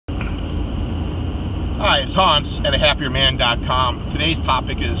it's Hans at ahappierman.com. Today's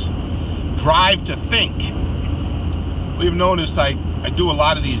topic is drive to think. Well, you've noticed I do a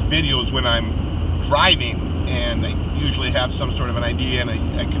lot of these videos when I'm driving, and I usually have some sort of an idea, and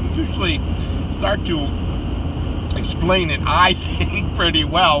I can usually start to explain it, I think, pretty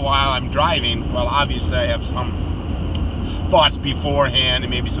well while I'm driving. Well, obviously I have some thoughts beforehand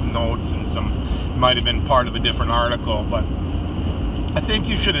and maybe some notes, and some might have been part of a different article, but I think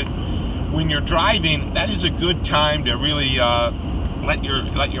you should, when you're driving, that is a good time to really let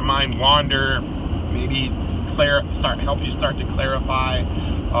your mind wander, maybe help you start to clarify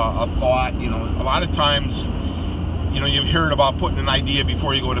a thought. You know, a lot of times, you know, you've heard about putting an idea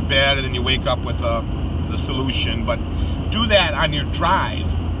before you go to bed, and then you wake up with the solution. But do that on your drive.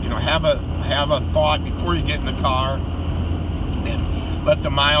 You know, have a thought before you get in the car, and let the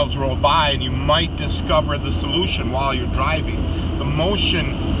miles roll by, and you might discover the solution while you're driving. The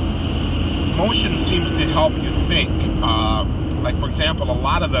motion seems to help you think. Like, for example, a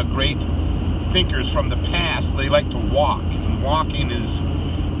lot of the great thinkers from the past, they like to walk, and walking is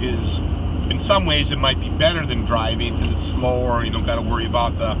in some ways it might be better than driving because it's slower. You don't got to worry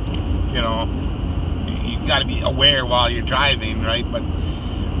about you got to be aware while you're driving, right? But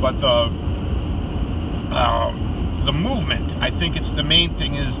the movement, I think it's the main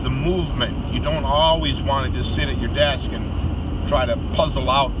thing, is the movement. You don't always want to just sit at your desk and try to puzzle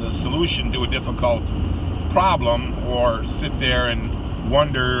out the solution to a difficult problem, or sit there and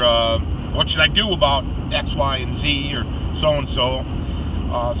wonder, what should I do about X, Y, and Z, or so-and-so.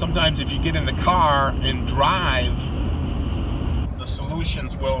 Sometimes if you get in the car and drive, the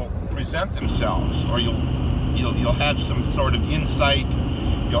solutions will present themselves, or you'll have some sort of insight,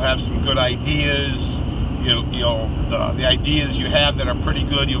 you'll have some good ideas, the ideas you have that are pretty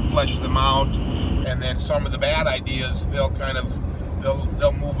good, you'll flesh them out, and then some of the bad ideas, they'll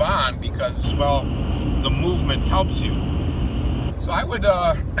move on, because, well, the movement helps you. So I would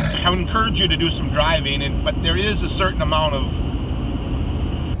encourage you to do some driving, but there is a certain amount of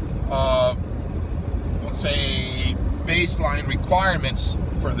let's say baseline requirements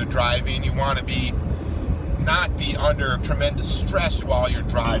for the driving. You want to not be under tremendous stress while you're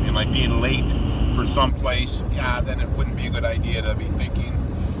driving, like being late for someplace. Yeah, then it wouldn't be a good idea to be thinking.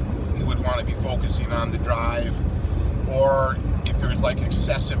 You would want to be focusing on the drive. Or if there's like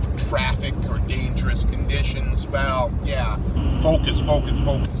excessive traffic or dangerous conditions, well, yeah, focus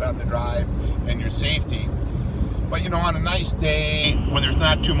on the drive and your safety. But, you know, on a nice day when there's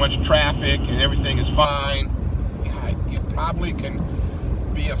not too much traffic and everything is fine, yeah, you probably can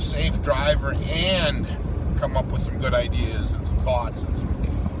be a safe driver and come up with some good ideas and some thoughts and some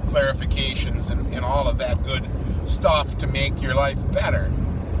clarifications and all of that good stuff to make your life better.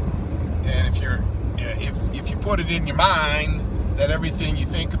 And if you put it in your mind that everything you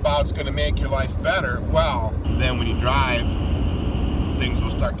think about is going to make your life better, well, then when you drive, things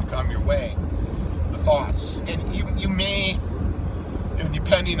will start to come your way, the thoughts. And you may,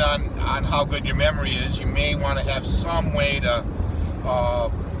 depending on how good your memory is, you may want to have some way to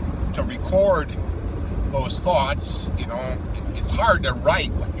record those thoughts. You know, it's hard to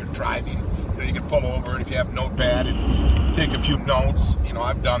write when you're driving. You know, you can pull over, and if you have a notepad, and take a few notes. You know,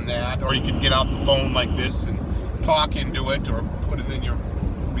 I've done that. Or you can get out the phone like this and talk into it, or put it in your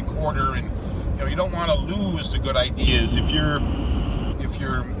recorder. And you don't want to lose the good ideas. If your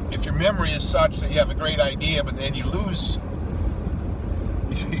memory is such that you have a great idea, but then you lose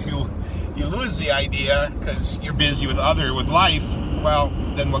the idea because you're busy with life, well,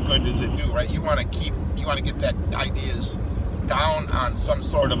 then what good does it do, right? You want to get that ideas down on some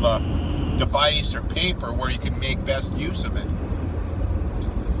sort of a device or paper where you can make best use of it.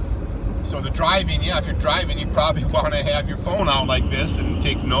 So the driving, yeah, if you're driving, you probably want to have your phone out like this and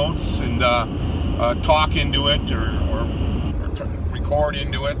take notes and talk into it, or record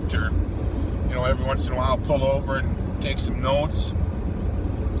into it, or every once in a while pull over and take some notes.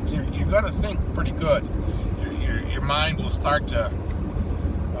 You're going to think pretty good. Your mind will start to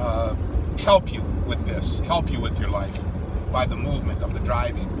help you with this, help you with your life by the movement of the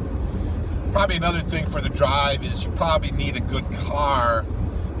driving. Probably another thing for the drive is you probably need a good car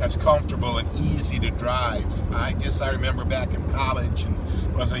that's comfortable and easy to drive. I guess I remember back in college, and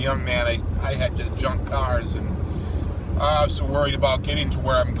when I was a young man, I had just junk cars, and I was so worried about getting to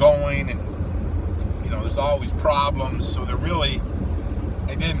where I'm going, and there's always problems. So I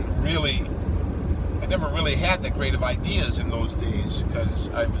never really had that great of ideas in those days, because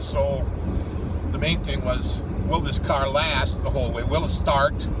the main thing was, will this car last the whole way? Will it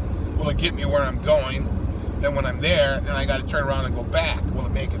start? Will it get me where I'm going? Then when I'm there, then I got to turn around and go back. Will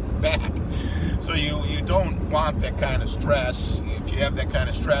it make it back? So you don't want that kind of stress. If you have that kind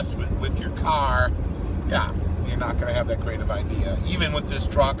of stress with your car, yeah, you're not going to have that creative idea. Even with this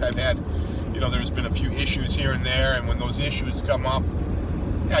truck, I've had, there's been a few issues here and there, and when those issues come up,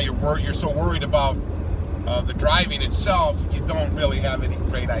 yeah, you're so worried about the driving itself, you don't really have any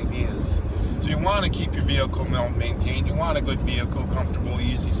great ideas. So you want to keep your vehicle maintained. You want a good vehicle, comfortable,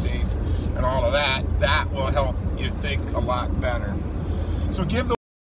 easy, safe, and all of that. That will help you think a lot better. So give